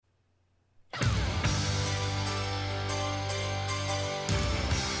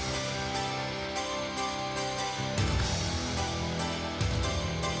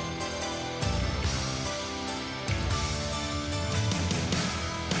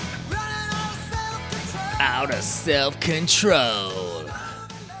Out of self-control.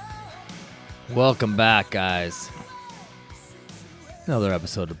 Welcome back, guys. Another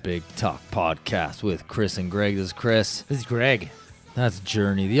episode of Big Talk Podcast with Chris and Greg. This is Chris. This is Greg. That's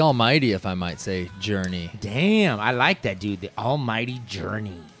Journey, the almighty, if I might say, Journey. Damn, I like that, dude. The almighty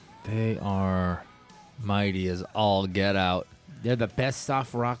Journey. They are mighty as all get out. They're the best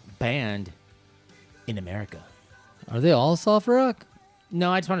soft rock band in America. Are they all soft rock?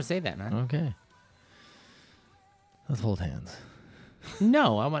 No, I just want to say that, man. Okay. Let's hold hands.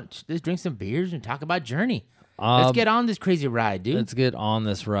 No, I want let's drink some beers and talk about Journey. Let's get on this crazy ride, dude. Let's get on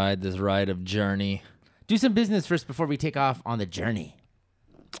this ride of Journey. Do some business first before we take off on the journey.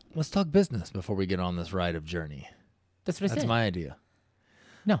 Let's talk business before we get on this ride of Journey. That's what I said. That's my idea.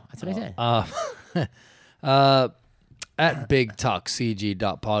 No, that's what I said. At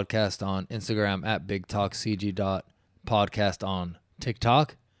BigTalkCG.podcast on Instagram, at BigTalkCG.podcast on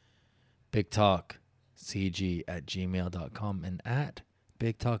TikTok, BigTalkCG@gmail.com, and at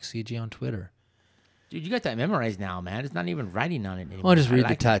BigTalkCG on Twitter. Dude, you got that memorized now, man. It's not even writing on it anymore. I'll just read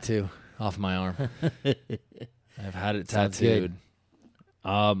the tattoo off my arm. I've had it tattooed.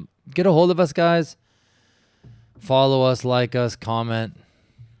 Get a hold of us, guys. Follow us, like us, comment.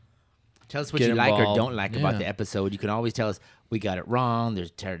 Tell us what Get you like or involved. don't like about the episode. You can always tell us we got it wrong.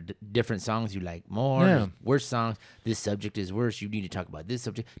 There's different songs you like more. Yeah. There's worse songs. This subject is worse. You need to talk about this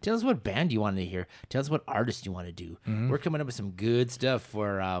subject. Tell us what band you want to hear. Tell us what artist you want to do. We're coming up with some good stuff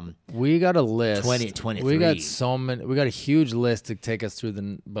for We got a list. 2023. We got so many. We got a huge list to take us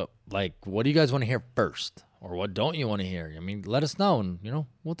through but like, what do you guys want to hear first, or what don't you want to hear? I mean, let us know, and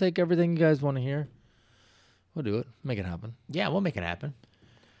we'll take everything you guys want to hear. We'll do it. Make it happen. Yeah, we'll make it happen.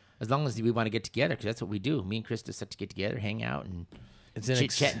 As long as we want to get together, because that's what we do. Me and Chris just have to get together, hang out, and chit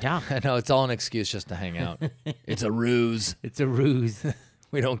chat and talk. I know it's all an excuse just to hang out. It's a ruse. It's a ruse.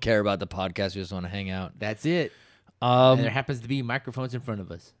 We don't care about the podcast. We just want to hang out. That's it. And there happens to be microphones in front of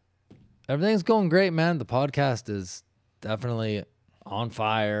us. Everything's going great, man. The podcast is definitely on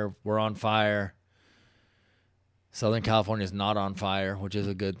fire. We're on fire. Southern California is not on fire, which is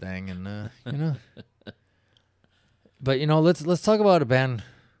a good thing, and But let's talk about a band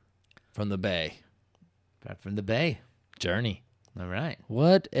from the Bay. From the Bay. Journey. All right.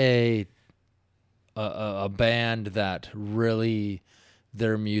 What a band that really,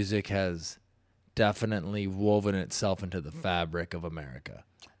 their music has definitely woven itself into the fabric of America.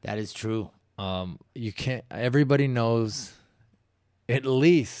 That is true. Everybody knows at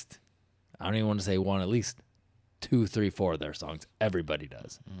least, I don't even want to say one, at least 2, 3, 4 of their songs. Everybody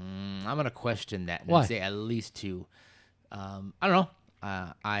does. I'm going to question that and Why? say at least 2. I don't know.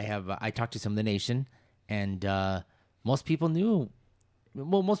 I talked to some of the nation, and most people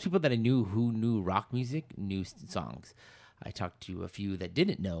most people that I knew who knew rock music knew songs. I talked to a few that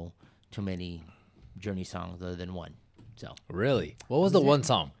didn't know too many Journey songs other than one. So Really? What was the one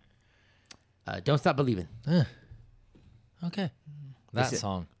song? Don't Stop Believing. Okay. That said-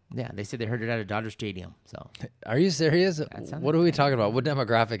 song. Yeah, they said they heard it at a Dodger Stadium. So Are you serious? sounded What are we talking about? What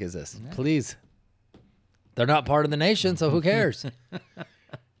demographic is this? Please. They're not part of the nation, so who cares?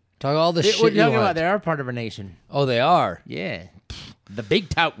 Talk all the what shit are you you talking want. about? They are part of our nation. Oh, they are? Yeah, the Big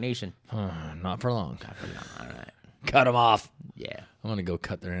Talk Nation. Not for long. All right. Cut them off. Yeah, I'm going to go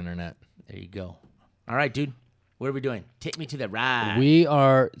cut their internet. there you go. All right, dude. What are we doing? Take me to the ride. We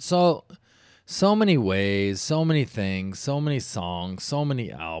are so many ways, so many things, so many songs, so many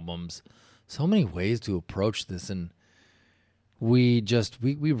albums, so many ways to approach this, and we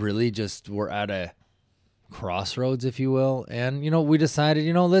really just were at a crossroads, if you will, and we decided,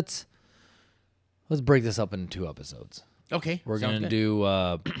 let's break this up into 2 episodes. Okay, We're sounds gonna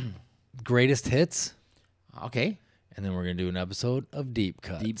good. do greatest hits, Okay, and then we're gonna do an episode of deep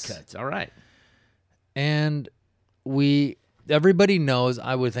cuts. deep cuts. All right. And everybody knows,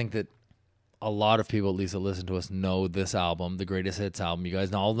 I would think that a lot of people, at least that listen to us, know this album, the greatest hits album. You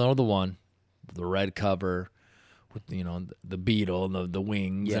guys all know the one, the red cover with, the beetle and the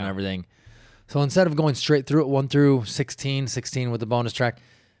wings and everything. So instead of going straight through it, 1 through 16 with the bonus track,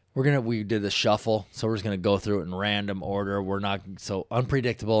 we did a shuffle. So we're just going to go through it in random order. We're not so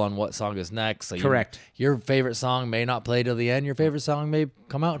unpredictable on what song is next. So Correct. Your favorite song may not play till the end. Your favorite song may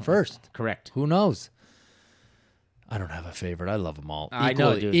come out first. Correct. Who knows? I don't have a favorite. I love them all. I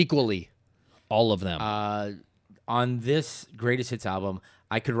know, dude. Equally. All of them. On this greatest hits album,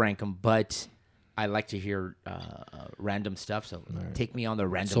 I could rank them, but I like to hear random stuff. So take me on the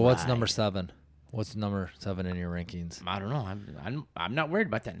random. So what's ride. number 7? What's number 7 in your rankings? I don't know. I'm not worried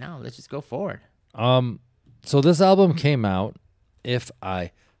about that now. Let's just go forward. So this album came out, if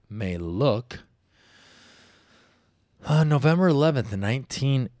I may look, November 11th,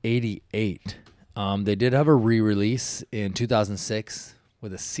 1988. They did have a re-release in 2006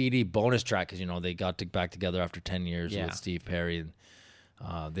 with a CD bonus track because, they got back together after 10 years with Steve Perry.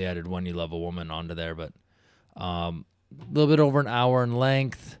 And they added When You Love a Woman onto there, but a little bit over an hour in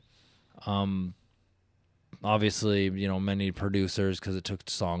length. Obviously, many producers because it took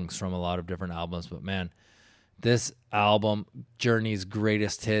songs from a lot of different albums. But, man, this album, Journey's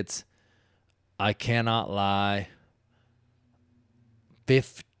Greatest Hits, I cannot lie,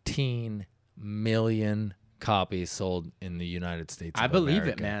 15 million copies sold in the United States of I believe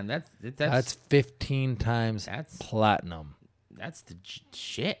America. it, man. That's 15 times platinum. That's the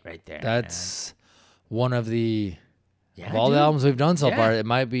shit right there. That's one of the Yeah, of all dude. the albums we've done so Yeah.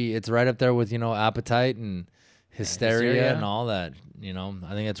 far. It's right up there with Appetite and Hysteria, Hysteria. and all that.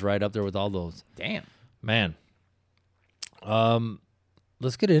 I think it's right up there with all those. Damn. Man,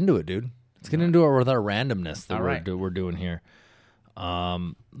 let's get into it, dude. Let's get into it with our randomness that All right. we're doing here. Let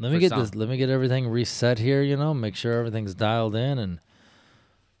me First get song. this. Let me get everything reset here. Make sure everything's dialed in, and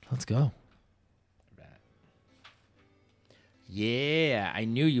let's go. Yeah, I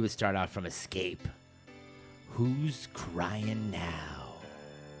knew you would start out from Escape. Who's crying now?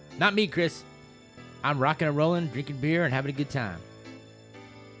 Not me, Chris. I'm rocking and rolling, drinking beer, and having a good time.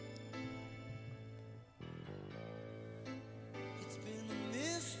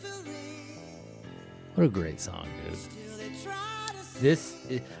 What a great song, dude.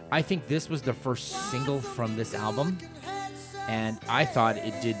 I think this was the first single from this album, and I thought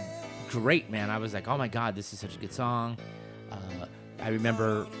it did great, man. I was like, oh my God, this is such a good song. I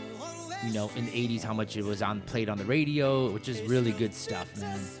remember, in the 80s, how much it was played on the radio, which is really good stuff,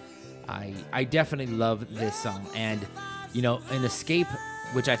 man. I definitely love this song. And, in Escape,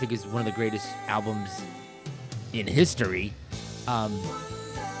 which I think is one of the greatest albums in history,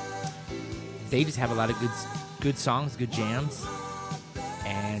 they just have a lot of good songs, good jams.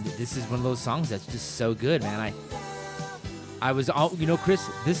 And this is one of those songs that's just so good, man. I was all, Chris,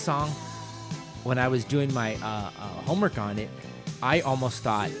 this song, when I was doing my homework on it, I almost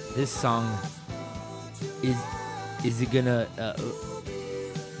thought this song is it gonna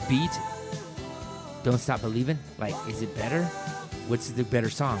beat Don't Stop Believing? Like, is it better? What's the better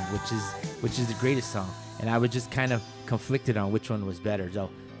song? Which is the greatest song? And I was just kind of conflicted on which one was better. So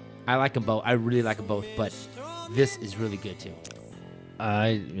I like them both. I really like them both, but this is really good too.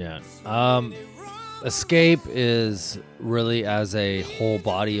 Escape is really, as a whole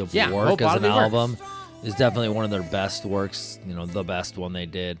body of whole work, as an body of work. album, is definitely one of their best works. The best one they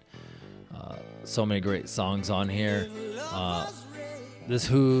did. So many great songs on here. This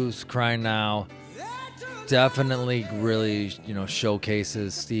Who's Crying Now definitely really,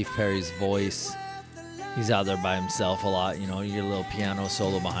 showcases Steve Perry's voice. He's out there by himself a lot. You get a little piano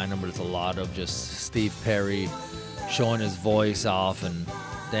solo behind him, but it's a lot of just Steve Perry showing his voice off. And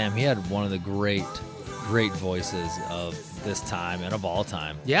damn, he had one of the great voices of this time and of all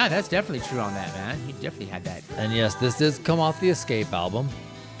time. Yeah, that's definitely true on that, man. He definitely had that. And yes, this does come off the Escape album,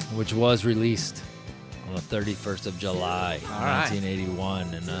 which was released on the 31st of July, All right.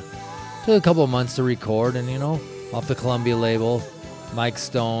 1981. And took a couple of months to record, and, off the Columbia label, Mike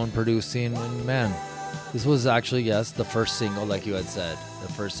Stone producing. And, man, this was actually, yes, the first single, like you had said,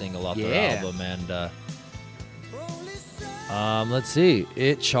 the first single off their album. And let's see,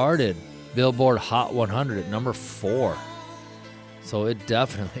 it charted Billboard Hot 100 at number 4. So it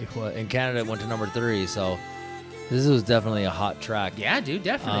definitely was. In Canada, it went to number 3. So this was definitely a hot track. Yeah, dude,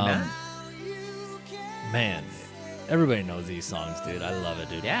 definitely, man. Man, everybody knows these songs, dude. I love it,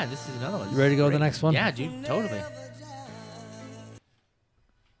 dude. Yeah, this is another one. You ready to go to the Great. next one? Yeah, dude, totally.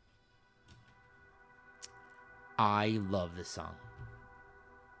 I love this song.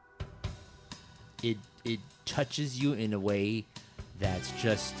 It touches you in a way that's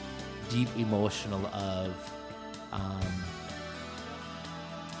just deep emotional of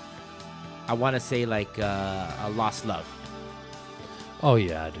I want to say like a lost love. Oh,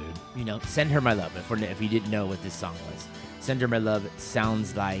 yeah, dude. Send Her My Love. If you didn't know what this song was, Send Her My Love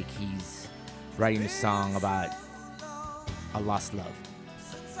sounds like he's writing a song about a lost love.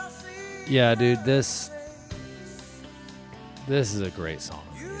 Yeah, dude, this is a great song.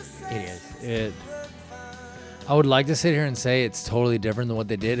 It is. I would like to sit here and say it's totally different than what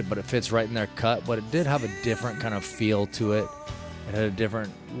they did, but it fits right in their cut. But it did have a different kind of feel to it. It had a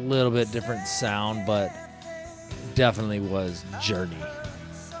little bit different sound, but definitely was Journey.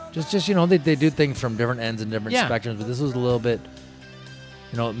 Just they do things from different ends and different spectrums, but this was a little bit,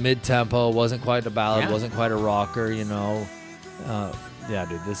 mid-tempo. Wasn't quite a ballad, wasn't quite a rocker. Yeah,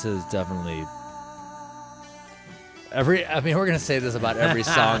 dude, this is definitely we're gonna say this about every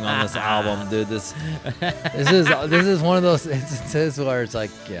song on this album, dude. This is one of those instances where it's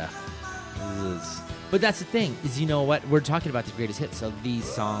like, yeah, This is, But that's the thing is, you know what? We're talking about the greatest hits. So these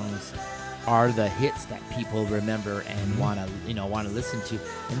songs are the hits that people remember and want to listen to.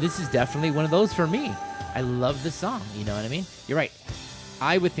 And this is definitely one of those for me. I love the song. You know what I mean? You're right.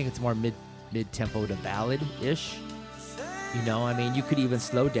 I would think it's more mid-tempo to ballad-ish. You know, I mean, you could even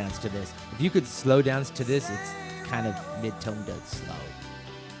slow dance to this. If you could slow dance to this, it's kind of mid-tone to slow.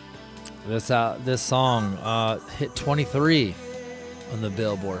 this song hit 23 on the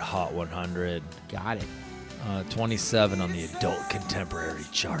Billboard Hot 100. Got it. 27 on the adult contemporary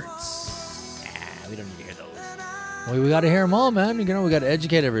charts. We don't need to hear those. Well, we got to hear them all, man. You know, we got to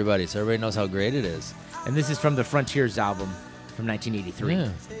educate everybody so everybody knows how great it is. And this is from the Frontiers album from 1983. Yeah.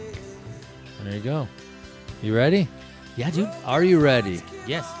 There you go. You ready? Yeah, dude. Are you ready?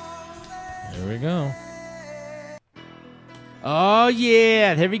 Yes. Here we go. Oh,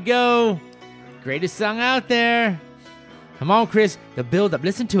 yeah. Here we go. Greatest song out there. Come on, Chris. The build up.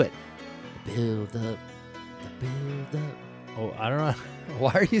 Listen to it. The build up. The build up. Oh, I don't know.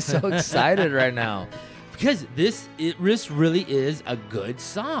 Why are you so excited right now? Because this really is a good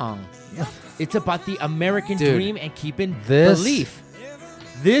song. It's about the American dream and keeping belief.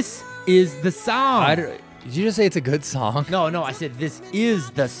 This is the song. Did you just say it's a good song? No, I said this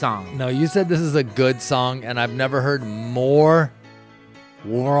is the song. No, you said this is a good song, and I've never heard more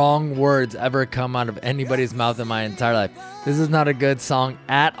wrong words ever come out of anybody's mouth in my entire life. This is not a good song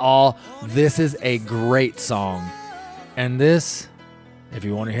at all. This is a great song. And this, if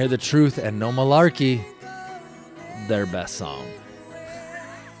you want to hear the truth and no malarkey, their best song.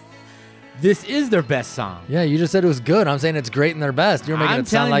 This is their best song. Yeah, you just said it was good. I'm saying it's great and their best. You're making it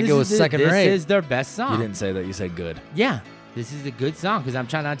sound like it was second rate. This is their best song. You didn't say that. You said good. Yeah, this is a good song because I'm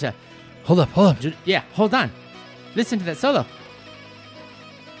trying not to. Hold up. Yeah, hold on. Listen to that solo.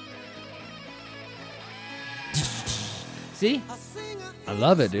 See? I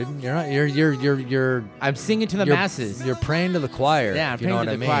love it, dude. You're I'm singing to the masses. You're praying to the choir. Yeah, I'm if you know praying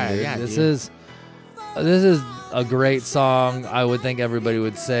what to the I mean, choir. dude. Yeah, This is a great song. I would think everybody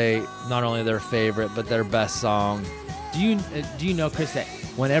would say not only their favorite, but their best song. Do you know, Chris, that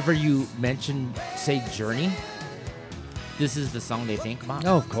whenever you say Journey, this is the song they think about?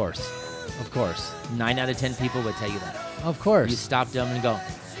 Oh, of course. 9 out of 10 people would tell you that. Of course. You stop them and go,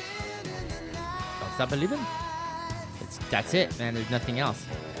 don't stop believing. That's it, man. There's nothing else.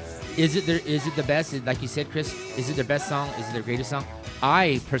 Is it the best? Like you said, Chris, is it their best song? Is it their greatest song?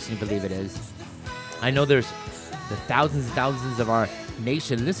 I personally believe it is. I know there's the thousands and thousands of our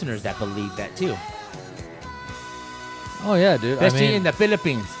nation listeners that believe that too. Oh, yeah, dude. Especially in the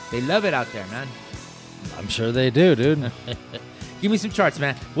Philippines. They love it out there, man. I'm sure they do, dude. Give me some charts,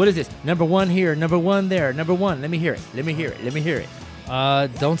 man. What is this? Number 1 here, number 1 there, number 1. Let me hear it.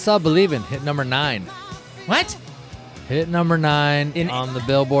 Don't Stop Believing hit number 9. What? Hit number 9 on the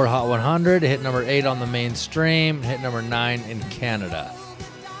Billboard Hot 100. Hit number 8 on the mainstream. Hit number 9 in Canada.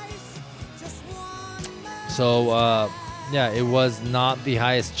 So, yeah, it was not the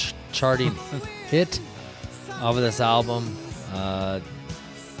highest charting hit of this album.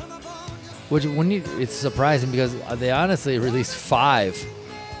 It's surprising because they honestly released 5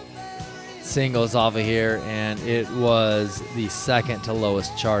 singles off of here, and it was the second to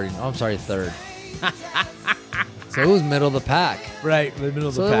lowest charting. Oh, I'm sorry, third. So it was middle of the pack. Right, the middle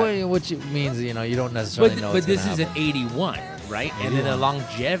of the pack. Which means, you don't necessarily know But this is an 81, right? 81. And then the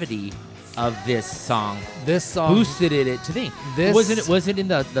longevity of this song boosted it to me. Was it in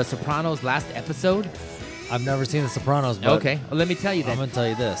the Sopranos last episode? I've never seen The Sopranos, but okay. Well, let me tell you that. I'm going to tell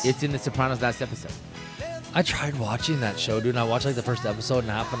you this. It's in The Sopranos last episode. I tried watching that show, dude, and I watched like the first episode and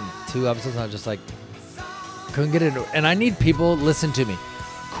it happened 2 episodes, and I was just like, couldn't get into it. And I need people, listen to me.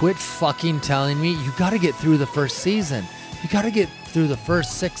 Quit fucking telling me you got to get through the first season. You got to get through the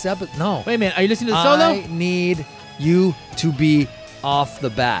first 6 episodes. No. Wait a minute. Are you listening to the solo? I need you to be off the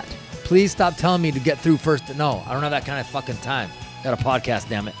bat. Please stop telling me to get through first. No, I don't have that kind of fucking time. Got a podcast,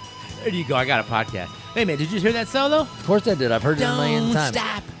 damn it. There you go. I got a podcast. Wait a minute. Did you hear that solo? Of course I did. I've heard it a million times.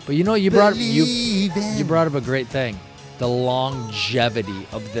 Stop. But you brought up a great thing. The longevity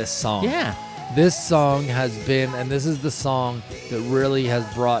of this song. Yeah. This song has been, and this is the song that really has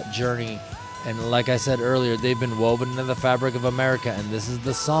brought Journey. And like I said earlier, they've been woven into the fabric of America, and this is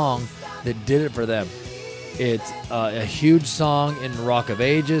the song that did it for them. It's a huge song in Rock of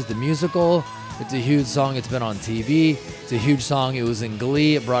Ages, the musical. It's a huge song. It's been on TV. It's a huge song. It was in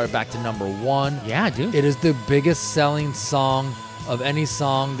Glee. It brought it back to number 1. Yeah, dude. It is the biggest selling song of any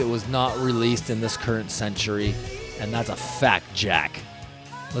song that was not released in this current century. And that's a fact, Jack.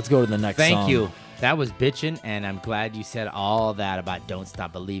 Let's go to the next song. Thank you. That was bitchin', and I'm glad you said all that about Don't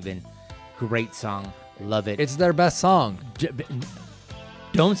Stop Believin'. Great song. Love it. It's their best song.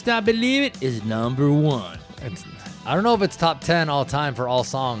 Don't Stop Believe It is number 1. I don't know if it's top 10 all time for all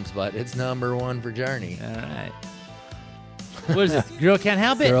songs, but it's number 1 for Journey. All right. What is this? Girl Can't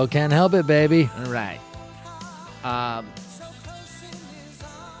Help It? Girl Can't Help It, baby. All right.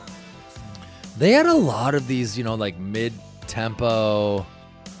 They had a lot of these, you know, like mid-tempo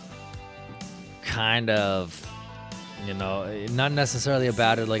kind of, you know, not necessarily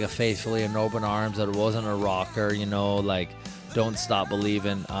about it like a Faithfully and Open Arms, that it wasn't a rocker, you know, like Don't Stop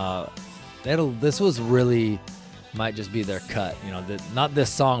Believin'. This was really, might just be their cut, you know, not this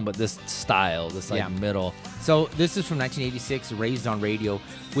song, but this style, this like middle. So this is from 1986, Raised on Radio,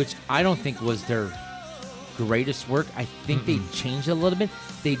 which I don't think was their greatest work. I think they changed a little bit.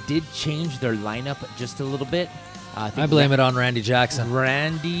 They did change their lineup just a little bit. I blame it on Randy Jackson.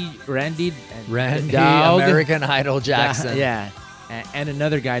 Randy, Dog. American Idol Jackson. Yeah. And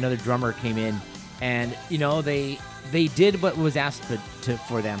another guy, another drummer came in, and you know they did what was asked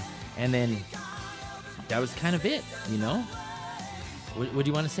for them, and then that was kind of it. You know, what do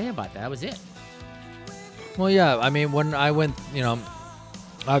you want to say about that? That was it. Well, yeah. I mean, when I went, you know,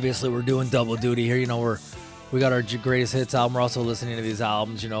 obviously we're doing double duty here. You know, we got our greatest hits album. We're also listening to these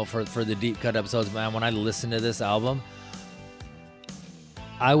albums, you know, for the deep cut episodes. Man, when I listened to this album,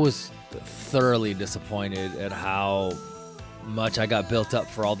 I was thoroughly disappointed at how much I got built up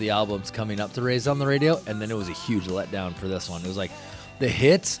for all the albums coming up to Raised on the Radio, and then it was a huge letdown for this one. It was like, the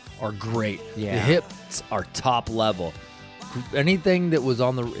hits are great. Yeah. The hits are top level. Anything that was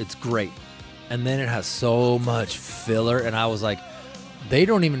it's great. And then it has so much filler, and I was like, they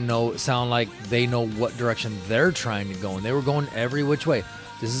don't even sound like they know what direction they're trying to go in. They were going every which way.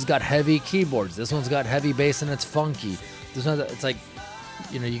 This has got heavy keyboards. This one's got heavy bass and it's funky. This one, it's like,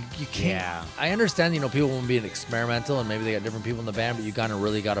 you know, you can't. Yeah. I understand, you know, people want to be experimental and maybe they got different people in the band, but you kind of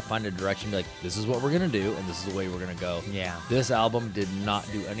really got to find a direction. Be like, this is what we're going to do and this is the way we're going to go. Yeah. This album did not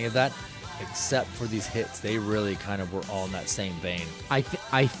do any of that except for these hits. They really kind of were all in that same vein. I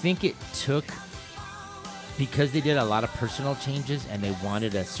think it took, because they did a lot of personal changes and they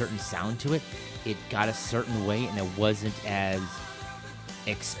wanted a certain sound to it, it got a certain way and it wasn't as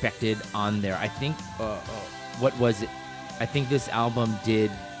expected on there. I think, what was it? I think this album did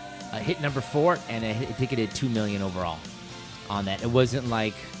hit number 4 and I think it did 2 million overall on that. It wasn't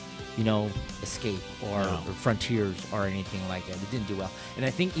like, you know, Escape or Frontiers or anything like that. It didn't do well. And I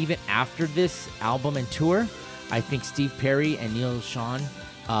think even after this album and tour, I think Steve Perry and Neil Sean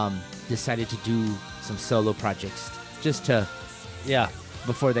decided to do some solo projects just to,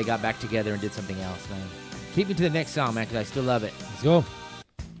 before they got back together and did something else, man. Keep me to the next song, man, because I still love it. Let's go.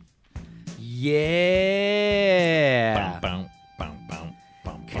 Yeah. Bum, bum, bum, bum,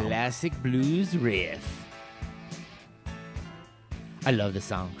 bum. Classic blues riff. I love this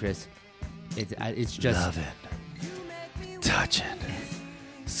song, Chris. It's just loving, touching,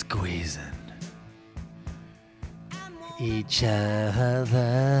 squeezing each other.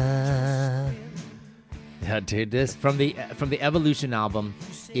 Yeah, dude, this from the Evolution album.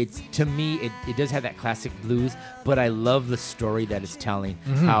 It's, to me, it does have that classic blues, but I love the story that it's telling.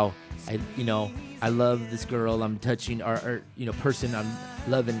 How I love this girl I'm touching, or person I'm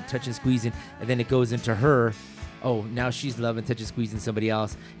loving, touching, squeezing, and then it goes into her. Oh, now she's loving, touching, squeezing somebody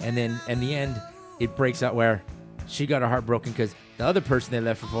else, and then in the end, it breaks out where she got her heart broken because the other person they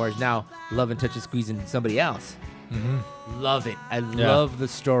left her for is now loving, touching, squeezing somebody else. Love it. I love the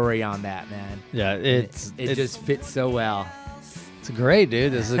story on that, man. Yeah, it just fits so well. It's great,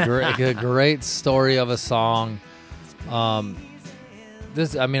 dude. This is a great story of a song.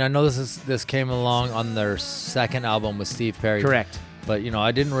 This, I mean, I know this came along on their second album with Steve Perry. Correct. But, you know,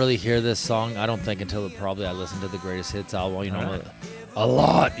 I didn't really hear this song, I don't think, until probably I listened to the Greatest Hits album, you know, a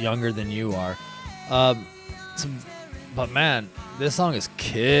lot younger than you are. But, man, this song is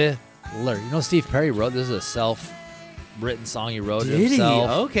killer. You know, Steve Perry wrote, this is a self-written song he wrote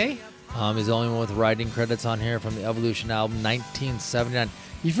himself. Okay. He's the only one with writing credits on here from the Evolution album, 1979.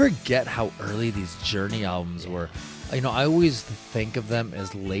 You forget how early these Journey albums were. You know, I always think of them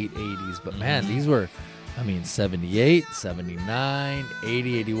as late 80s, but man, these were, 78, 79,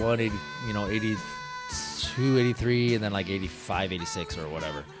 80, 81, 80, 82, 83, and then like 85, 86 or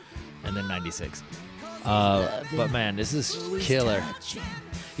whatever, and then 96. But man, this is killer.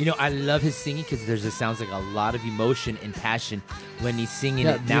 You know, I love his singing because there sounds like a lot of emotion and passion when he's singing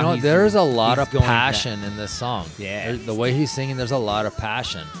it. Now there's a lot of passion in this song. Yeah. The way he's singing, there's a lot of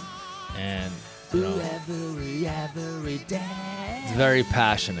passion. And, every day. It's very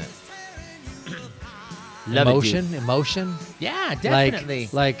passionate. Love Emotion? Yeah, definitely.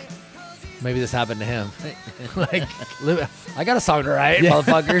 Like maybe this happened to him. Like, I got a song to write,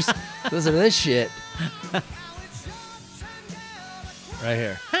 motherfuckers. Listen to this shit. Right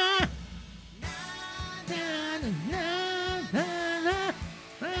here.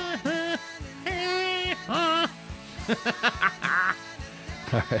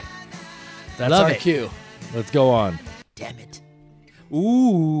 All right. That's Love our it. cue. Let's go on. Damn it.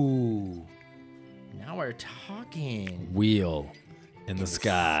 Ooh. Now we're talking. Wheel in the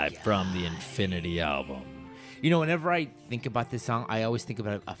Sky from the Infinity album. You know, whenever I think about this song, I always think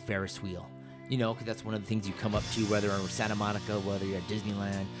about a Ferris wheel. You know, because that's one of the things you come up to, whether in Santa Monica, whether you're at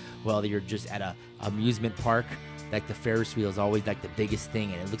Disneyland, whether you're just at a amusement park. Like the Ferris wheel is always like the biggest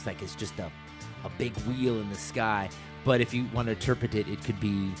thing, and it looks like it's just a big wheel in the sky. But if you want to interpret it, it could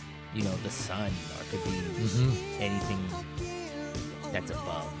be, you know, the sun, or it could be anything that's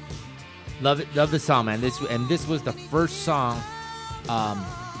above. Love it. Love the song, man. This was the first song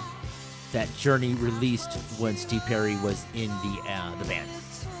that Journey released when Steve Perry was in the band.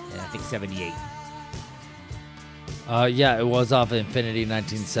 And I think 78. Yeah, it was off Infinity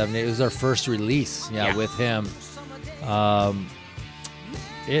 1970. It was our first release, Yeah. with him.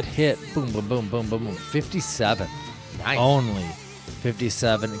 It hit boom, boom, boom, boom, boom, boom, 57. Nice. Only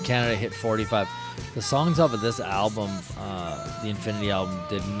 57. Canada hit 45. The songs off of this album, the Infinity album,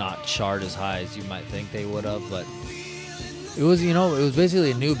 did not chart as high as you might think they would have, but it was, it was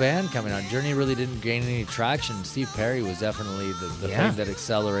basically a new band coming out. Journey really didn't gain any traction. Steve Perry was definitely the Yeah. thing that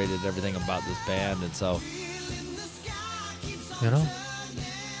accelerated everything about this band, and so,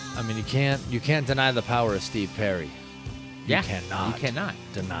 I mean, you can't deny the power of Steve Perry. Yeah, You you cannot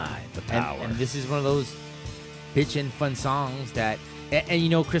deny the power. And this is one of those bitch and fun songs that, and you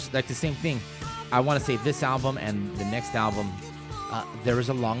know, Chris, like the same thing. I want to say this album and the next album, there is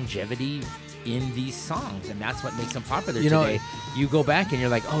a longevity in these songs, and that's what makes them popular today. You go back and you're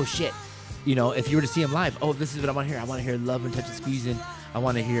like, oh shit, if you were to see them live, oh, this is what I want to hear. I want to hear Love and Touch and Squeezing. I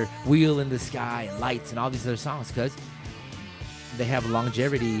want to hear Wheel in the Sky and Lights and all these other songs, because they have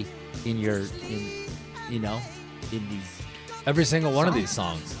longevity in these. Every single one of these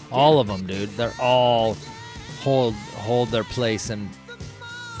songs, all of them, dude, they're all hold their place and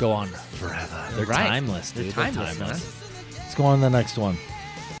go on forever. They're Right. timeless, dude. They're timeless, man. Let's go on to the next one.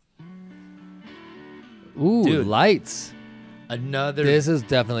 Ooh, Dude. Lights. Another This is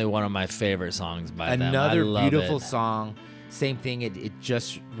definitely one of my favorite songs by them. I Another love beautiful it. song. Same thing. It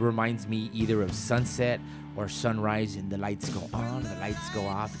just reminds me either of sunset or sunrise, and the lights go on, the lights go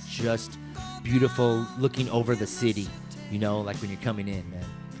off. Just beautiful, looking over the city. Like when you're coming in, man.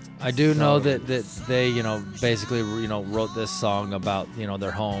 I do know So- that they basically wrote this song about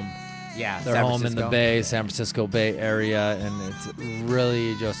their home. Yeah, Their San home in the Francisco. Bay, San Francisco Bay Area, and it's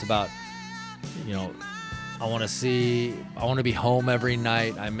really just about I want to be home every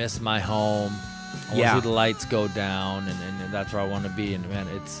night. I miss my home. I want Yeah. to see the lights go down, and that's where I want to be. And man,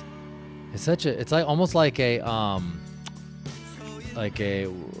 it's like almost like a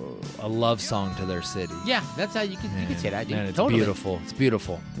love song to their city. Yeah, that's how you can say that, dude. Man, it's Totally. beautiful. It's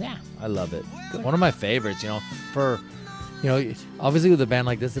beautiful. Yeah. I love it. One of my favorites, obviously with a band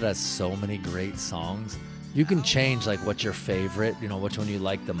like this that has so many great songs, you can change like what's your favorite, which one you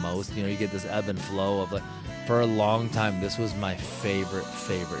like the most. You get this ebb and flow of for a long time, this was my favorite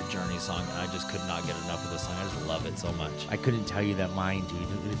Journey song, and I just could not get enough of this song. I just love it so much. I couldn't tell you that mine,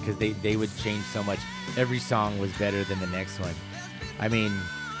 dude, because they would change so much. Every song was better than the next one. I mean,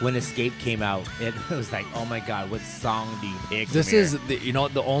 when Escape came out, it was like, oh my God, what song do you pick? This from here? is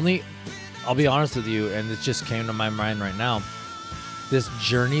the only. I'll be honest with you, and this just came to my mind right now. This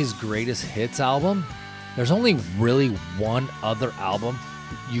Journey's Greatest Hits album. There's only really one other album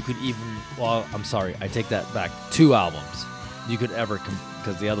you could even. Well, I'm sorry, I take that back. 2 albums you could ever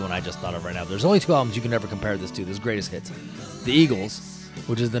because the other one I just thought of right now. There's only 2 albums you can ever compare this to. This Greatest Hits, The Eagles,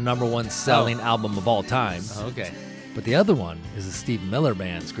 which is the #1 selling album of all time. Okay. But the other one is the Steve Miller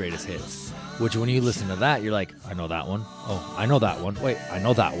Band's Greatest Hits, which when you listen to that, you're like, I know that one. Oh, I know that one. Wait, I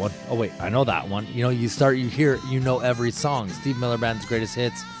know that one. Oh, wait, I know that one. You hear, every song. Steve Miller Band's Greatest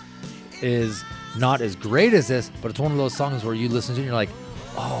Hits is not as great as this, but it's one of those songs where you listen to it and you're like,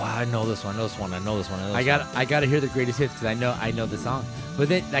 oh, I know this one, I know this one, I know this one, I know this one. I got to hear the Greatest Hits because I know the song. But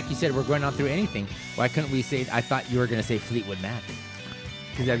then, like you said, we're going on through anything. Why couldn't we say? I thought you were going to say Fleetwood Mac.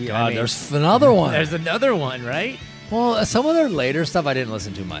 Because God, there's another one. There's another one, right? Well, some of their later stuff I didn't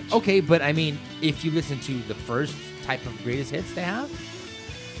listen to much. Okay, but I mean, if you listen to the first type of Greatest Hits they have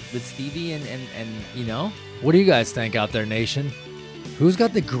with Stevie and What do you guys think out there, nation? Who's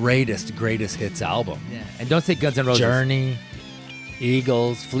got the greatest Hits album? yeah, and don't say Guns N' Roses. Journey,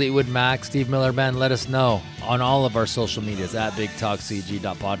 Eagles, Fleetwood Mac, Steve Miller Band. Let us know on all of our social medias at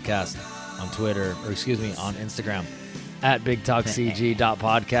BigTalkCG.podcast on Twitter, or on Instagram, at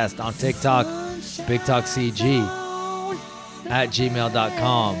BigTalkCG.podcast on TikTok, BigTalkCG. at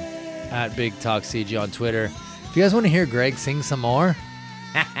gmail.com, at Big Talk CG on Twitter. If you guys want to hear Greg sing some more,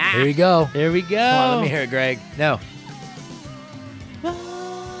 here you go. Here we go. Come on, let me hear it, Greg. No.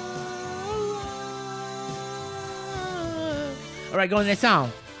 All right, go on the next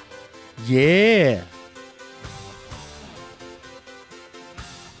song. Yeah.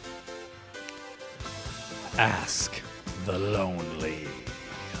 Ask the Lonely.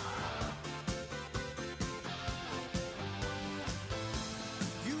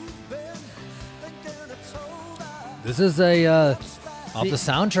 This is a off the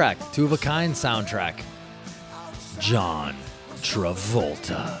soundtrack, Two of a Kind soundtrack. John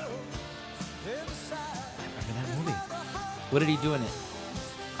Travolta. Remember that movie? What did he do in it?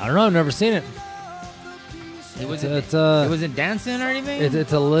 I don't know. I've never seen it. He It's wasn't dancing or anything?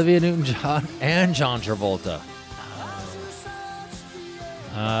 it's Olivia Newton-John and John Travolta.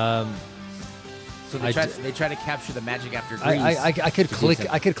 So I they try to capture the magic after Grease. I could to do click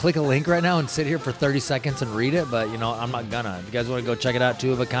something. I could click a link right now and sit here for 30 seconds and read it, but you know I'm not gonna. If you guys want to go check it out,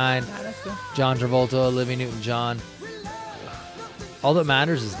 Two of a Kind, Ah, that's cool. John Travolta, Olivia Newton-John. All that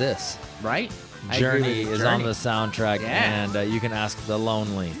matters is this. Right? I agree Journey with is Journey. on the soundtrack, Yeah. and you can ask the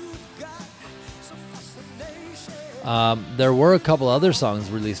Lonely. There were a couple other songs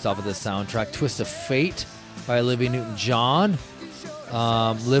released off of this soundtrack. Twist of Fate by Olivia Newton-John.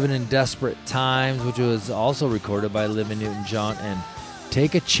 Living in Desperate Times, which was also recorded by Olivia Newton-John. And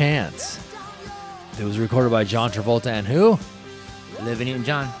Take a Chance. It was recorded by John Travolta and who? Olivia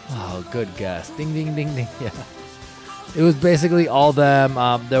Newton-John. Oh, good guess. Ding, ding, ding, ding. Yeah. It was basically all them.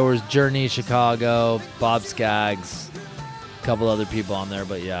 There was Journey, Chicago, Bob Skaggs, a couple other people on there.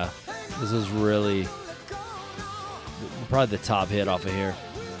 But yeah, this was really probably the top hit off of here.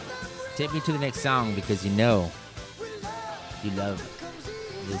 Take me to the next song because you know you love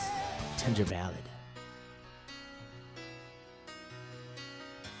this tender ballad.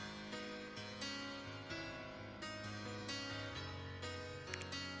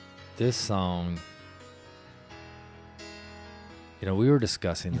 This song, you know, we were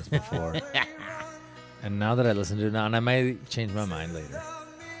discussing this before. And now that I listen to it now, and I may change my mind later,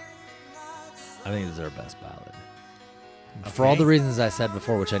 I think this is our best ballad. For all Okay. the reasons I said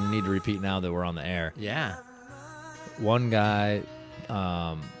before, which I need to repeat now that we're on the air. Yeah. One guy,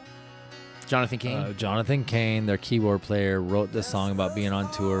 Jonathan Cain. Jonathan Cain, their keyboard player, wrote this song about being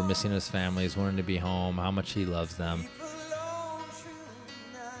on tour, missing his families, wanting to be home, how much he loves them.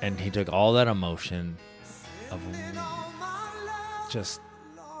 And he took all that emotion of just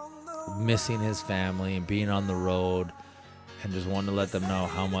missing his family and being on the road and just wanted to let them know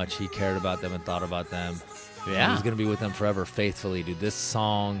how much he cared about them and thought about them. Yeah. He was going to be with them forever, faithfully, dude. This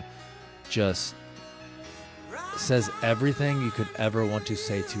song just says everything you could ever want to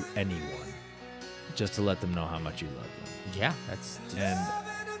say to anyone, just to let them know how much you love them. Yeah, that's And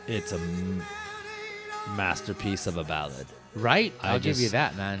it's a masterpiece of a ballad. right. I'll give you just-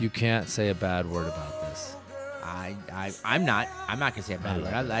 that, man. You can't say a bad word about this. I'm not gonna say a bad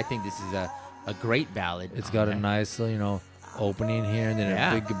love word. it. I think this is a great ballad. It's got a Okay. nice, opening here, and then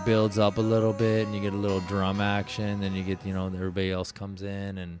Yeah. it builds up a little bit, and you get a little drum action, then you get, everybody else comes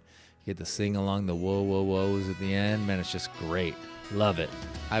in, and you get to sing along the whoa, whoa, whoas at the end. Man, it's just great. Love it.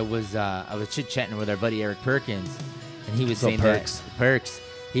 I was chit chatting with our buddy Eric Perkins, and he was So saying Perks. that Perks.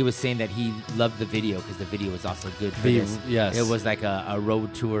 He was saying that he loved the video because the video was also good for this. Yes. It was like a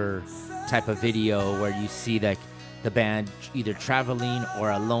road tour type of video where you see like the band either traveling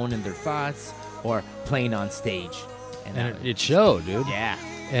or alone in their thoughts or playing on stage. And that it showed, dude. yeah.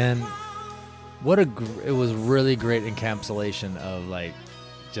 And it was really great encapsulation of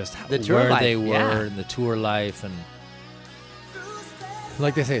just The tour where life, they were yeah. and the tour life, and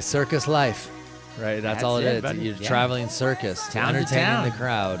like they say, circus life, right? That's all it it, is. buddy. You're Yeah. traveling circus, Town to entertaining town. the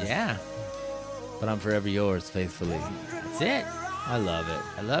crowd. Yeah. But I'm forever yours, faithfully. That's it. I love it.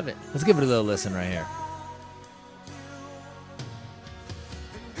 I love it. Let's give it a little listen right here.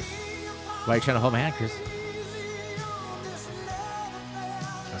 Why are you trying to hold my hand, Chris?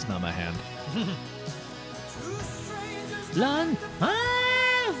 That's not my hand. Love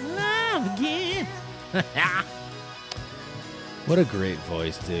again. What a great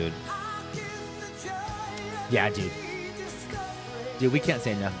voice, dude. Yeah, dude. Dude, we can't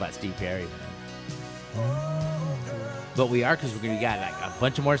say enough about Steve Perry, man. But we are because we're gonna got like a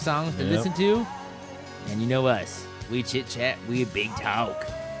bunch of more songs to Yep. listen to. And you know us. We chit chat, we big talk.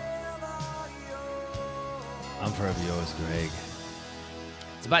 I'm forever yours, Greg.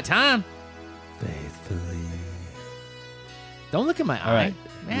 It's about time. Faithfully. Don't look at my eye. All right.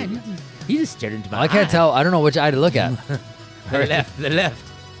 Man, you just stared into my eye. I can't tell. I don't know which eye to look at. The left, the left.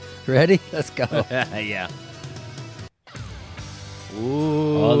 Ready? Let's go. Yeah.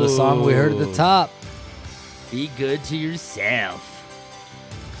 Ooh. Oh, the song we heard at the top. Be good to yourself.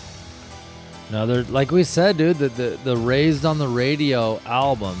 No, they're like we said, dude. The Raised on the Radio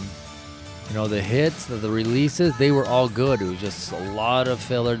album, you know, the hits, the releases, they were all good. It was just a lot of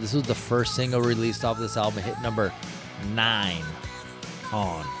filler. This was the first single released off this album, hit number 9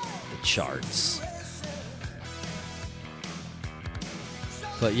 on the charts.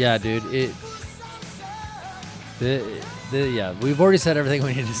 But yeah, dude, yeah, we've already said everything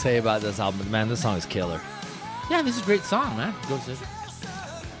we need to say about this album. But man, this song is killer. Yeah, this is a great song, man. It's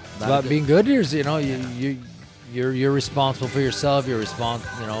about being good to yourself. You know, you're responsible for yourself. You're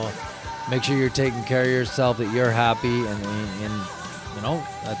responsible. You know, make sure you're taking care of yourself. That you're happy, and you know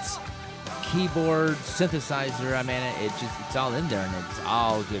that's keyboard, synthesizer. I mean, it's all in there, and it's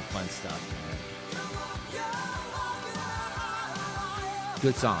all good, fun stuff.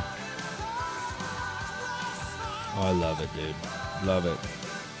 Good song. Oh, I love it, dude. Love it.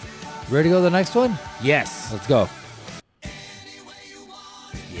 Ready to go to the next one? Yes. Let's go.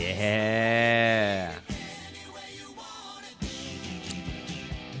 Yeah.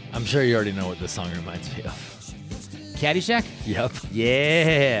 I'm sure you already know what this song reminds me of. Caddyshack? Yep.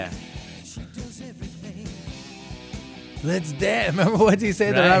 Yeah. Let's dance. Remember what he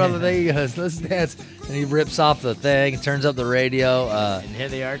said? They're out on the thing. He goes, let's dance. And he rips off the thing, turns up the radio. And here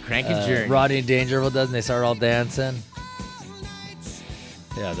they are, cranking Journey. Rodney and Dangerfield does, and they start all dancing.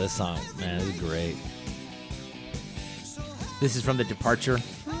 Yeah, this song, man, is great. This is from the Departure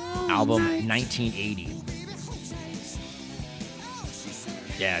album, 1980.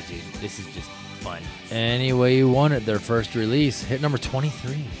 Yeah, dude, this is just fun. Any Way You Want It, their first release, hit number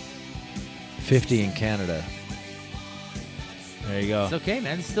 23. 50 in Canada. There you go. It's okay,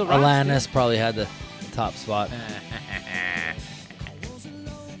 man. It's still rocks, Alanis probably had the top spot.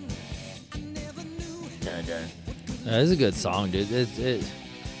 This is a good song, dude.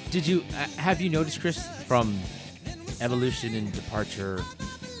 Did you have you noticed, Chris, from Evolution and Departure,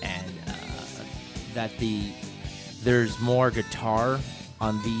 and that there's more guitar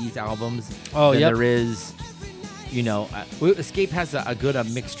on these albums than there is, you know, Escape has a good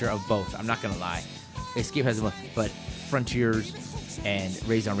mixture of both. I'm not gonna lie, Escape has both, but Frontiers and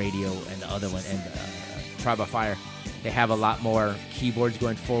Raised on Radio and the other one and Trial by Fire, they have a lot more keyboards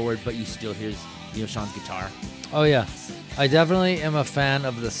going forward, but you still hear Sean's guitar. Oh yeah, I definitely am a fan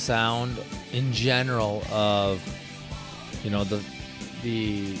of the sound in general of, you know,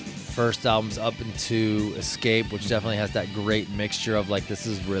 the first albums up into Escape, which definitely has that great mixture of like, this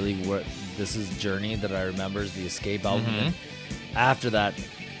is really what this is Journey that I remember is the Escape album. Mm-hmm. And after that,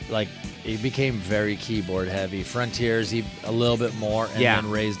 like, it became very keyboard heavy. Frontiers, a little bit more, and then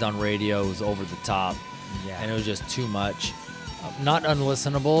Raised on Radio was over the top, and it was just too much. Not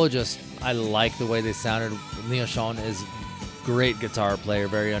unlistenable, just I like the way they sounded. Neil Schon is great guitar player,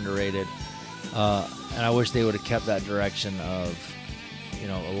 very underrated, and I wish they would have kept that direction of, you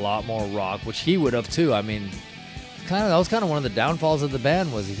know, a lot more rock, which he would have too. I mean, that was kind of one of the downfalls of the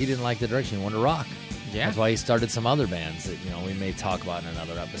band, was he didn't like the direction, he wanted to rock. Yeah, that's why he started some other bands that, you know, we may talk about in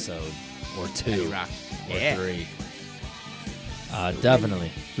another episode or two or three.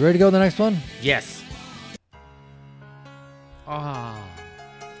 Definitely. You ready to go to the next one? Yes. Oh.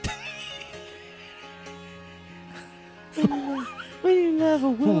 When you love a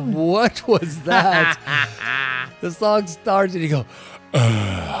woman. What was that? The song starts and you go,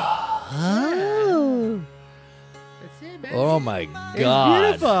 oh. That's it, man. Oh my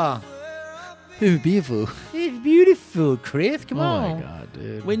God. It's beautiful. It's beautiful. It's beautiful, Chris. Come on. Oh my God,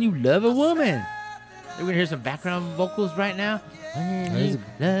 dude. When you love a woman. We're going to hear some background vocals right now. When you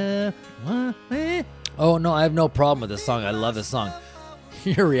love a woman. Oh, no, I have no problem with this song. I love this song.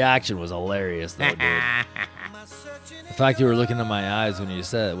 Your reaction was hilarious, though, dude. The fact you were looking in my eyes when you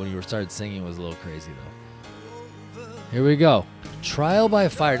said it, when you started singing, was a little crazy, though. Here we go. Trial by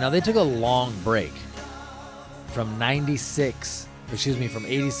Fire. Now, they took a long break from 86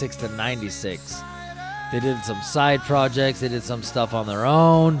 to 96. They did some side projects. They did some stuff on their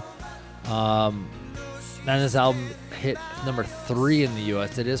own. And this album hit number 3 in the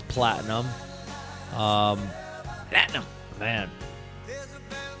U.S. It is platinum. Platinum. Man.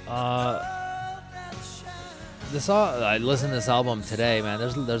 The song, I listened to this album today, man.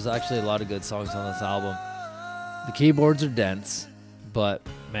 There's actually a lot of good songs on this album. The keyboards are dense, but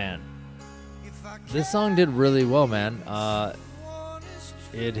man, this song did really well, man.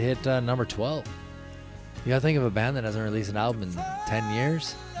 It hit number 12. You gotta think of a band that hasn't released an album in 10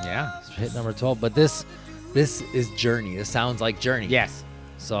 years. Yeah, it's hit number 12. But this is Journey. This sounds like Journey. Yes.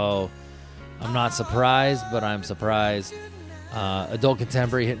 So I'm not surprised, but I'm surprised. Adult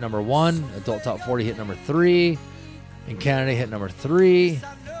Contemporary hit number 1. Adult Top 40 hit number 3. In Canada, it hit number 3.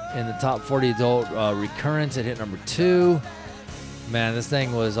 In the top 40 adult recurrence, it hit number 2. Man, this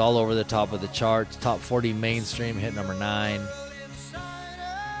thing was all over the top of the charts. Top 40 mainstream hit number 9.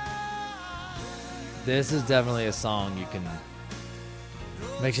 This is definitely a song you can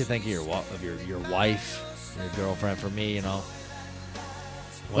makes you think of your wife, your girlfriend. For me, you know.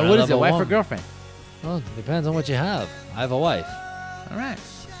 Well, what is it, wife or girlfriend? Well, it depends on what you have. I have a wife. All right.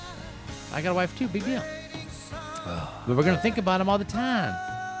 I got a wife too. Big deal. But we're gonna think about them all the time.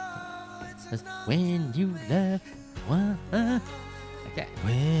 When you love one, like that.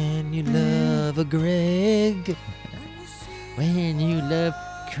 When you love a Greg. When you love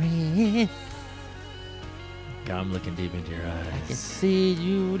Chris. God, I'm looking deep into your I can eyes. see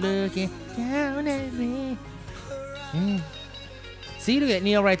you looking down at me. See, look at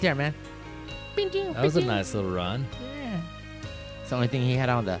Neil right there, man. That was a nice little run. Yeah. It's the only thing he had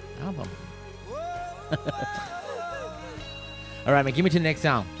on the album. All right, man, give me to the next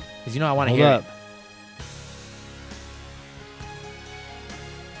song. Because you know I want to Hold hear up.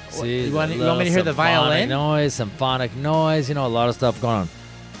 See, You want the me to hear the symphonic violin? noise, symphonic noise, you know, a lot of stuff going on.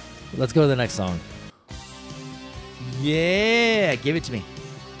 Let's go to the next song. it. Yeah, give it to me.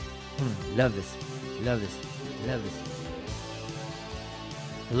 Love this. Love this. Love this.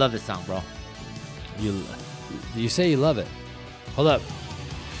 I love this song, bro. You say you love it. Hold up.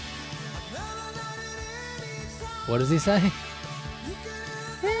 What does he say?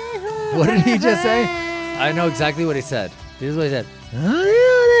 What did he just say? I know exactly what he said. This is what he said.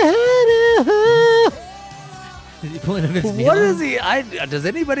 Is he pulling up his What is he? Does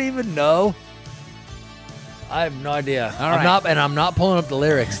anybody even know? I have no idea. All I'm right. not pulling up the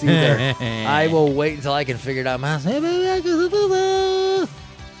lyrics either. I will wait until I can figure it out.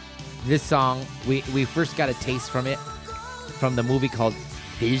 This song, we first got a taste from it from the movie called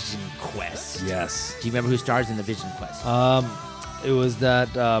Vision Quest. Yes. Do you remember who stars in the Vision Quest? It was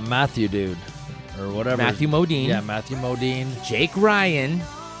that Matthew dude or whatever. Matthew Modine. Yeah, Matthew Modine. Jake Ryan.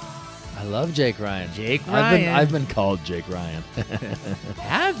 I love Jake Ryan. Jake Ryan. I've been called Jake Ryan.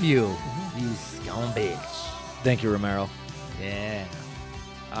 Have you? You scum bitch. Thank you, Romero. Yeah.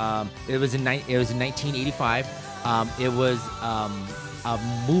 It was in 1985. It was a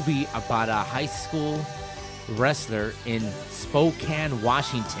movie about a high school wrestler in Spokane,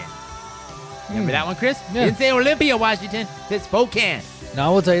 Washington. Remember that one, Chris? Yeah. Didn't say Olympia, Washington. It's Spokane. Now,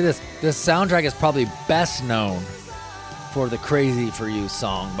 I will tell you this. This soundtrack is probably best known for the Crazy For You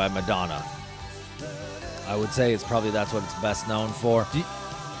song by Madonna. I would say that's what it's best known for.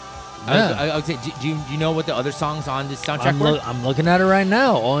 I would say, do you know what the other songs on this soundtrack were? I'm looking at it right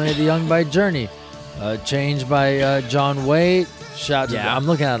now. Only the Young by Journey. Change by John Waite. Yeah. I'm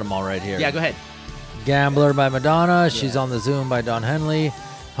looking at them all right here. Yeah, go ahead. Gambler by Madonna. She's on the Zoom by Don Henley.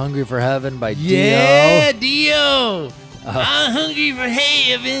 Hungry for Heaven by Yeah, Dio. Dio. I'm hungry for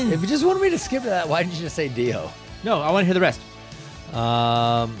heaven. If you just wanted me to skip to that, why didn't you just say Dio? No, I want to hear the rest.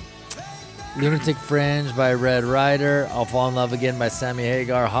 Lunatic Fringe by Red Rider. I'll Fall in Love Again by Sammy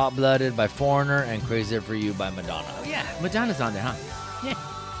Hagar. Hot Blooded by Foreigner. And Crazier For You by Madonna. Oh, yeah. Madonna's on there, huh? Yeah.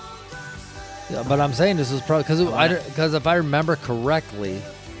 Yeah, but I'm saying this is probably because if I remember correctly,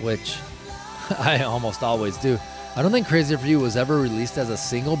 which I almost always do, I don't think Crazier For You was ever released as a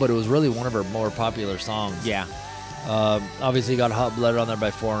single, but it was really one of her more popular songs. Yeah. Obviously, you got Hot Blooded on there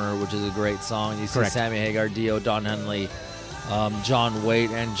by Foreigner, which is a great song. You see Correct. Sammy Hagar, Dio, Don Henley, John Waite,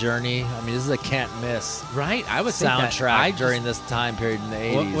 and Journey. I mean, this is a can't miss Right? I would think that. soundtrack during this time period in the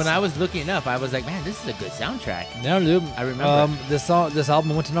 80s. When I was looking it up, I was like, man, this is a good soundtrack. No, dude. I remember. This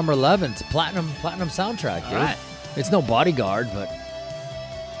album went to number 11. It's a platinum soundtrack, dude. All right. It's no Bodyguard, but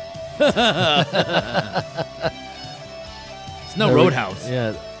It's no Roadhouse.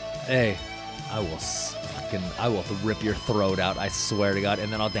 Yeah. Hey, I will rip your throat out. I swear to God,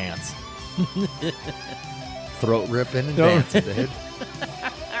 and then I'll dance. Throat ripping and dancing, dude.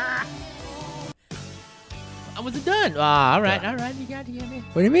 I wasn't done. All right, Yeah. all right. You got to get me.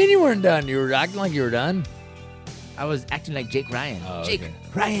 What do you mean you weren't done? You were acting like you were done. I was acting like Jake Ryan. Oh, Jake okay.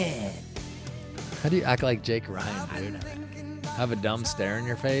 Ryan. How do you act like Jake Ryan, dude? Have a dumb stare in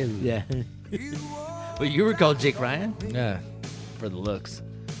your face? Yeah. But you were called Jake Ryan? Yeah, for the looks.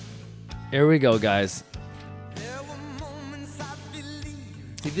 Here we go, guys.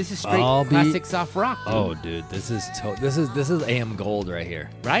 See, this is straight I'll be- classic soft rock. Dude. Oh, dude, this is AM Gold right here.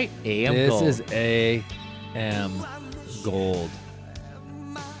 Right? AM This Gold. is AM Gold.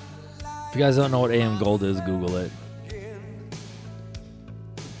 If you guys don't know what AM Gold is, Google it.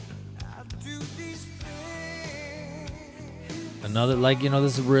 Another,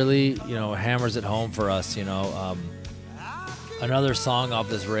 this really, hammers it home for us, another song off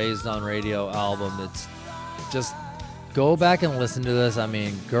this Raised on Radio album. It's just go back and listen to this. I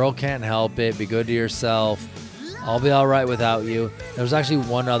mean, Girl Can't Help It, Be Good to Yourself, I'll Be Alright Without You. There was actually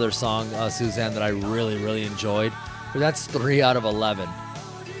one other song, Suzanne, that I really, really enjoyed. But that's 3 out of 11.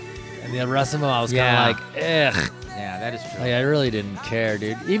 And the rest of them, I was kind of like, ugh. Yeah, that is true. Like, I really didn't care,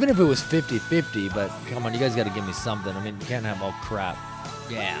 dude. Even if it was 50-50, but come on, you guys got to give me something. I mean, you can't have all crap.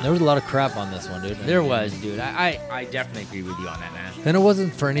 Yeah. There was a lot of crap on this one, dude. There was, dude. I definitely agree with you on that, man. And it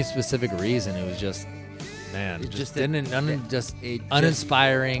wasn't for any specific reason. It was just, man, It just just-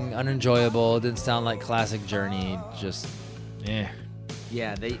 uninspiring, unenjoyable. It didn't sound like classic Journey. Just,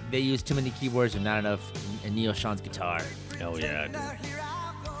 Yeah, they used too many keyboards and not enough Neil Sean's guitar. Oh, yeah, dude.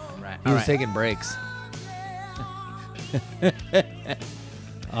 Right. He was taking breaks.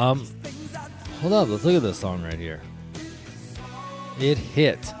 Hold up. Let's look at this song right here. It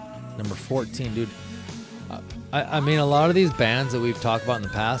hit number 14, dude. I mean, a lot of these bands that we've talked about in the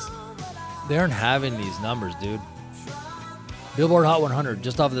past, they aren't having these numbers, dude. Billboard Hot 100,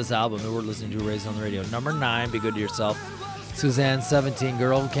 just off of this album that we're listening to, Raised on the Radio. Number 9, Be Good to Yourself. Suzanne, 17.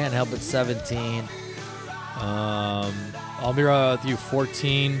 Girl Can't Help It, 17. I'll Be Right With You,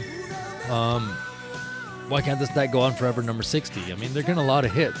 14. Why Can't This Night Go On Forever, number 60. I mean, they're getting a lot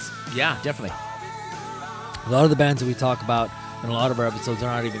of hits. Yeah, definitely. A lot of the bands that we talk about in a lot of our episodes are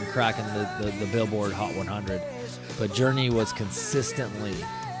not even cracking the Billboard Hot 100. But Journey was consistently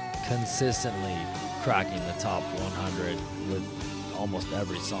cracking the top 100 with almost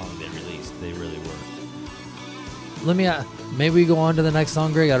every song they released. They really were. Let me, maybe we go on to the next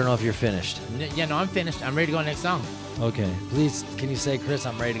song, Greg. I don't know if you're finished. Yeah, no, I'm finished. I'm ready to go on next song. Okay. Please, can you say, Chris,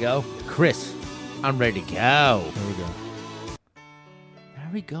 I'm ready to go? Chris, I'm ready to go. Here we go. There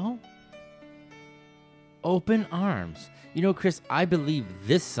we go. Open Arms. You know, Chris, I believe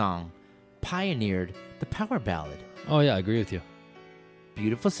this song pioneered the power ballad. Oh, yeah, I agree with you.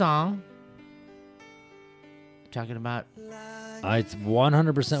 Beautiful song. Talking about... I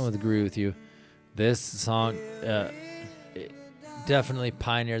 100% would agree with you. This song it definitely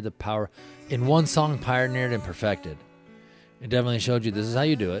pioneered the power. In one song, pioneered and perfected. It definitely showed you this is how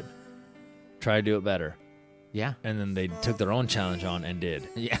you do it. Try to do it better. Yeah. And then they took their own challenge on and did.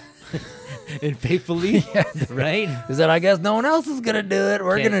 Yeah. And faithfully, right? Is that I guess no one else is gonna do it.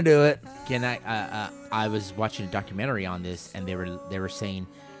 We're gonna do it. Can I was watching a documentary on this, and they were saying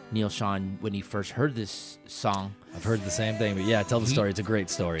Neil Sean, when he first heard this song, I've heard the same thing, but yeah, tell the story. It's a great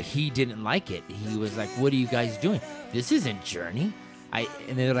story. He didn't like it. He was like, "What are you guys doing? This isn't Journey."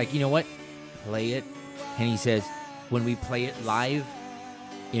 And they're like, "You know what? Play it." And he says, "When we play it live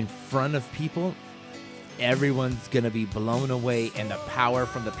in front of people, everyone's gonna be blown away, and the power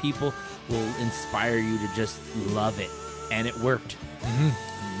from the people will inspire you to just love it." And it worked.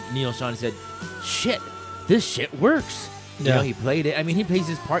 Mm-hmm. Neil Sean said, "Shit, this shit works." You know, he played it. I mean, he plays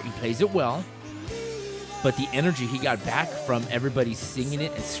his part. He plays it well. But the energy he got back from everybody singing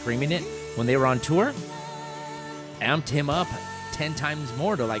it and screaming it when they were on tour amped him up 10 times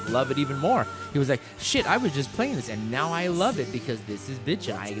more to like love it even more. He was like, "Shit, I was just playing this, and now I love it because this is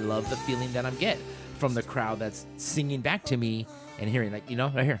bitchin'. I love the feeling that I'm getting from the crowd that's singing back to me and hearing, like, you know,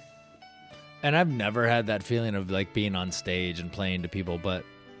 right here." And I've never had that feeling of like being on stage and playing to people, but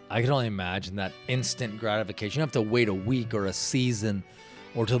I can only imagine that instant gratification. You don't have to wait a week or a season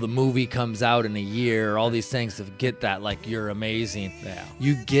or till the movie comes out in a year, all these things to get that, like, you're amazing. Yeah.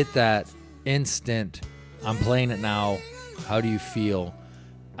 You get that instant, I'm playing it now, how do you feel?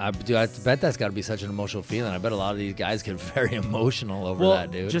 I bet that's got to be such an emotional feeling. I bet a lot of these guys get very emotional over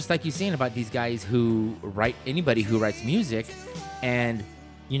that, dude. Just like you're saying about these guys who anybody who writes music, and,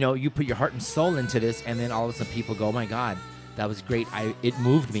 you know, you put your heart and soul into this, and then all of a sudden people go, "Oh my God, that was great. It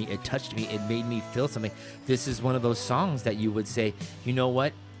moved me. It touched me. It made me feel something." This is one of those songs that you would say, "You know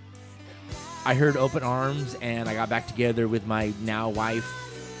what? I heard Open Arms and I got back together with my now wife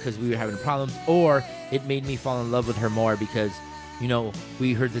because we were having problems," or it made me fall in love with her more because, you know,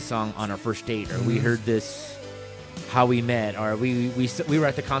 we heard this song on our first date, or we heard this how we met, or we were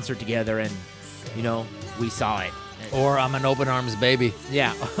at the concert together and, you know, we saw it. Or I'm an open arms baby.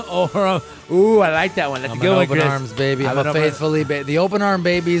 Yeah. Or, ooh, I like that one. That's I'm a good an one, open Chris. arms baby. I'm a faithfully the open arm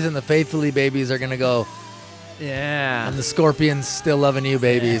babies and the faithfully babies are gonna go. Yeah. And the Scorpions still loving you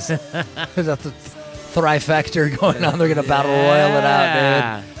babies. That's a trifecta going on. They're gonna battle royal it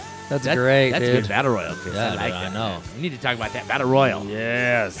out, dude. That's great, That's dude. a good battle royal, Chris. Yeah, I like dude, I that. know. Man. We need to talk about that battle royal.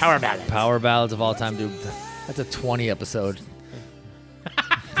 Yes. Power ballads. Power ballads of all time, dude. That's a 20 episode.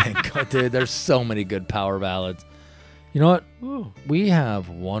 Thank God, dude. There's so many good power ballads. You know what? Ooh. We have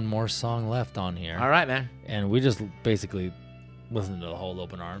one more song left on here. All right, man. And we just basically listened to the whole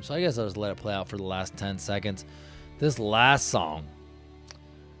Open Arms. So I guess I'll just let it play out for the last 10 seconds. This last song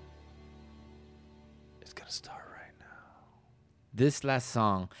is going to start right now. this last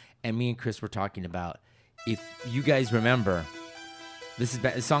song, and me and Chris were talking about, if you guys remember,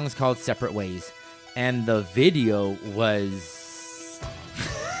 the song is called Separate Ways, and the video was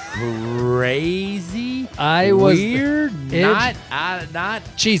crazy. Weird, not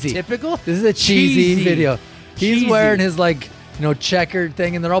cheesy. typical. This is a cheesy video. He's wearing his checkered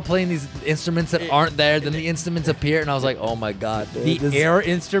thing, and they're all playing these instruments that aren't there. Then the instruments appear, and I was like, "Oh my god, dude, the air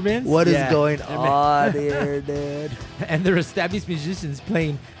instruments. What is going on here, dude?" And there are established musicians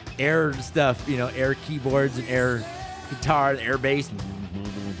playing air stuff, air keyboards and air guitar, air bass.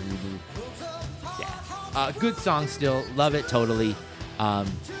 Yeah, good song still. Love it totally.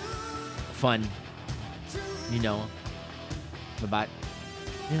 Fun, But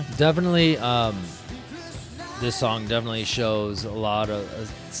definitely. This song definitely shows a lot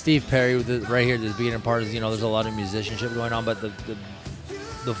of Steve Perry with right here. This beginning part is there's a lot of musicianship going on, but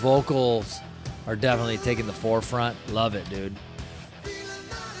the vocals are definitely taking the forefront. Love it, dude.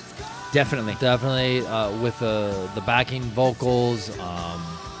 Definitely with the backing vocals.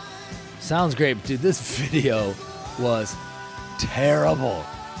 Sounds great, dude. This video was terrible,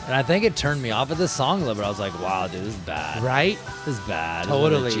 and I think it turned me off of this song a little bit. I was like, wow, dude, this is bad. Right? This is bad.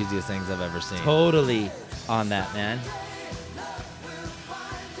 Totally. This is one of the cheesiest things I've ever seen. Totally on that, man.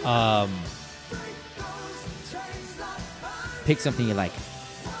 Pick something you like.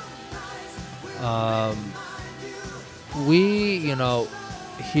 We,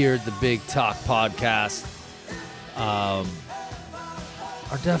 here at the Big Talk podcast, are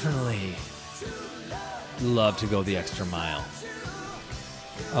definitely love to go the extra mile.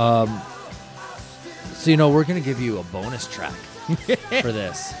 So, we're going to give you a bonus track for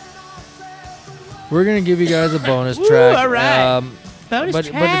this. We're going to give you guys a bonus track. All right. Bonus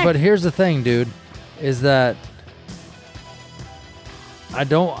track. But here's the thing, dude, is that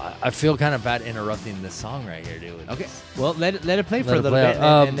I feel kind of bad interrupting this song right here, dude. Okay. Well, let it play for a little bit,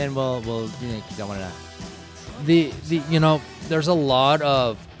 and then we'll because I want to. There's a lot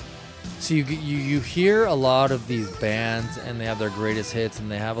of. So you hear a lot of these bands, and they have their greatest hits,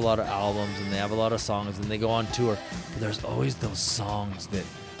 and they have a lot of albums, and they have a lot of songs, and they go on tour. But there's always those songs that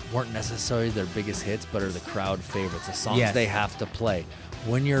weren't necessarily their biggest hits, but are the crowd favorites. The songs they have to play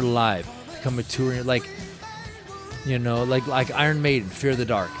when you're live, come to tour, and you're like, like Iron Maiden, Fear the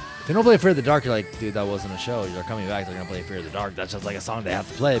Dark. If they don't play Fear the Dark, you're like, dude, that wasn't a show. They're coming back, they're gonna play Fear the Dark. That's just like a song they have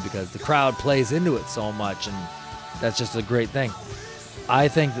to play because the crowd plays into it so much, and that's just a great thing. I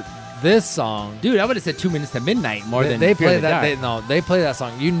think that this song, dude, I would have said 2 Minutes to Midnight more than they Fear play the that. Dark. They play that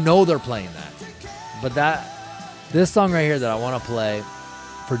song. They're playing that. But this song right here that I want to play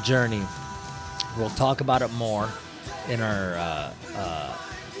for Journey, we'll talk about it more in our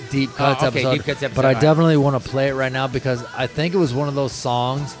Deep Cuts episode. Deep Cuts episode. But I definitely want to play it right now because I think it was one of those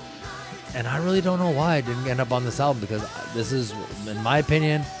songs, and I really don't know why it didn't end up on this album because this is, in my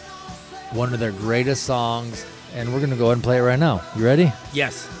opinion, one of their greatest songs, and we're going to go ahead and play it right now. You ready?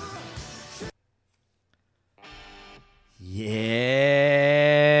 Yes. Yeah.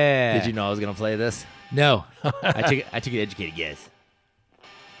 Did you know I was going to play this? No. I took an educated guess.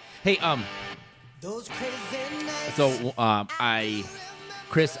 Hey,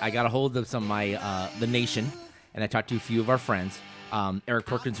 Chris, I got a hold of some of my The Nation, and I talked to a few of our friends. Eric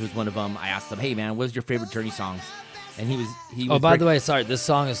Perkins was one of them. I asked him, "Hey man, what's your favorite Journey songs?" And he was. Oh, by the way, sorry. This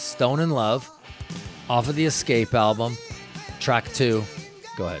song is "Stone in Love," off of the Escape album, track 2.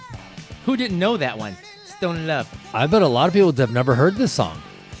 Go ahead. Who didn't know that one? Stone in Love. I bet a lot of people have never heard this song.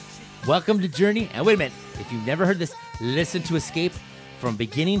 Welcome to Journey. And wait a minute, if you've never heard this, listen to Escape from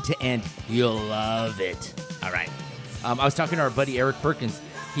beginning to end. You'll love it. All right. I was talking to our buddy Eric Perkins.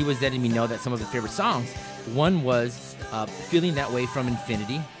 He was letting me know that some of his favorite songs. One was "Feeling That Way" from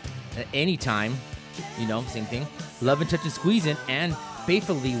Infinity. Anytime, same thing. "Love and Touch and Squeezing" and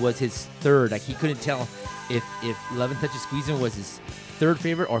 "Faithfully" was his third. Like he couldn't tell if "Love and Touch and Squeezing" was his third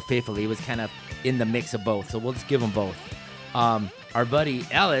favorite or "Faithfully." It was kind of in the mix of both. So we'll just give them both. Our buddy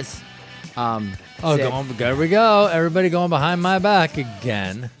Ellis. There we go. Everybody going behind my back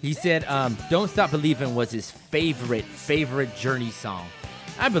again. He said, "Don't Stop Believing" was his favorite Journey song.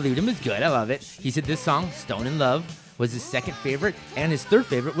 I believed him. It's good. I love it. He said this song, "Stone in Love," was his second favorite, and his third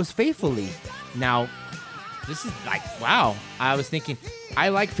favorite was "Faithfully." Now, this is like, wow. I was thinking, I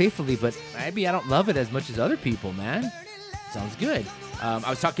like "Faithfully," but maybe I don't love it as much as other people, man. Sounds good. I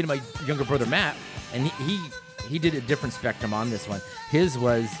was talking to my younger brother, Matt, and he did a different spectrum on this one. His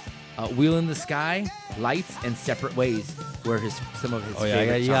was "Wheel in the Sky," "Lights," and "Separate Ways." were some of his Oh yeah,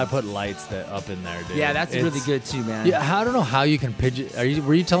 favorite you gotta songs. put lights up in there, dude. Yeah, that's really It's- good too, man. Yeah, I don't know how you can pigeon.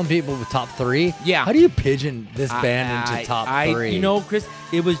 Were you telling people with top 3? Yeah. How do you pigeon this band into top 3? You know, Chris,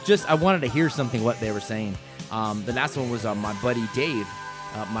 it was just I wanted to hear something what they were saying. The last one was my buddy Dave,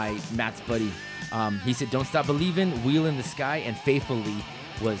 Matt's buddy. He said, "Don't Stop Believing," "Wheel in the Sky," and "Faithfully"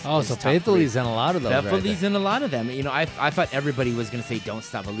 was. Oh, his so top Faithfully's three. in a lot of those. right Faithfully's there. in a lot of them. You know, I thought everybody was gonna say "Don't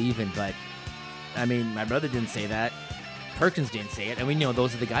Stop Believing," but I mean, my brother didn't say that. Perkins didn't say it, and we know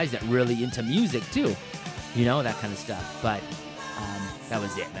those are the guys that really into music too. You know, that kind of stuff. But that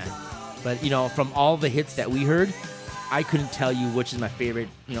was it, man. But you know, from all the hits that we heard, I couldn't tell you which is my favorite.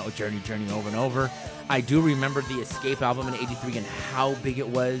 You know, Journey over and over. I do remember the Escape album in '83 and how big it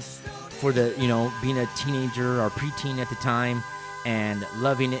was for the, you know, being a teenager or preteen at the time and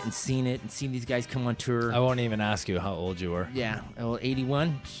loving it and seeing these guys come on tour. I won't even ask you how old you were. Yeah, well,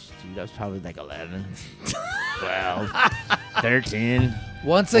 81. Dude, that was probably like 11, 12, 13.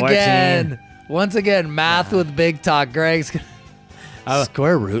 Once 14. again, math with Big Talk. Greg's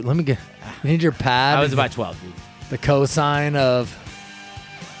square root. Let me get. You need your pad. I was about 12, dude. The cosine of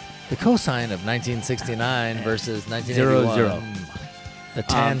 1969 versus 1981. 0. The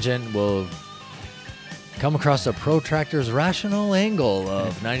tangent will come across a protractor's rational angle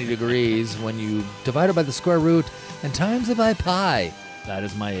of 90 degrees when you divide it by the square root and times it by pi. That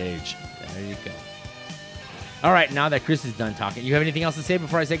is my age. There you go. All right, now that Chris is done talking, you have anything else to say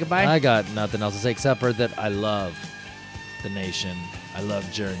before I say goodbye? I got nothing else to say except for that I love the nation. I love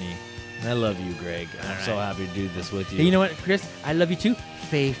Journey. And I love you, Greg. I'm so happy to do this with you. Hey, you know what, Chris? I love you too.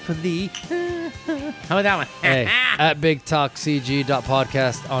 Faithfully. How about that one? Hey, at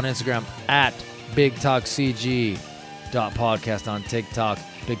BigTalkCG.podcast on Instagram, at BigTalkCG.podcast on TikTok,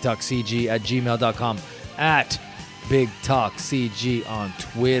 BigTalkCG@gmail.com, at BigTalkCG on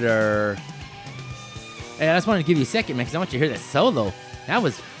Twitter. Hey, I just wanted to give you a second, man, because I want you to hear that solo. That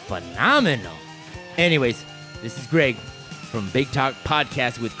was phenomenal. Anyways, this is Greg from Big Talk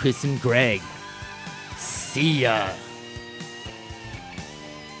Podcast with Chris and Greg. See ya.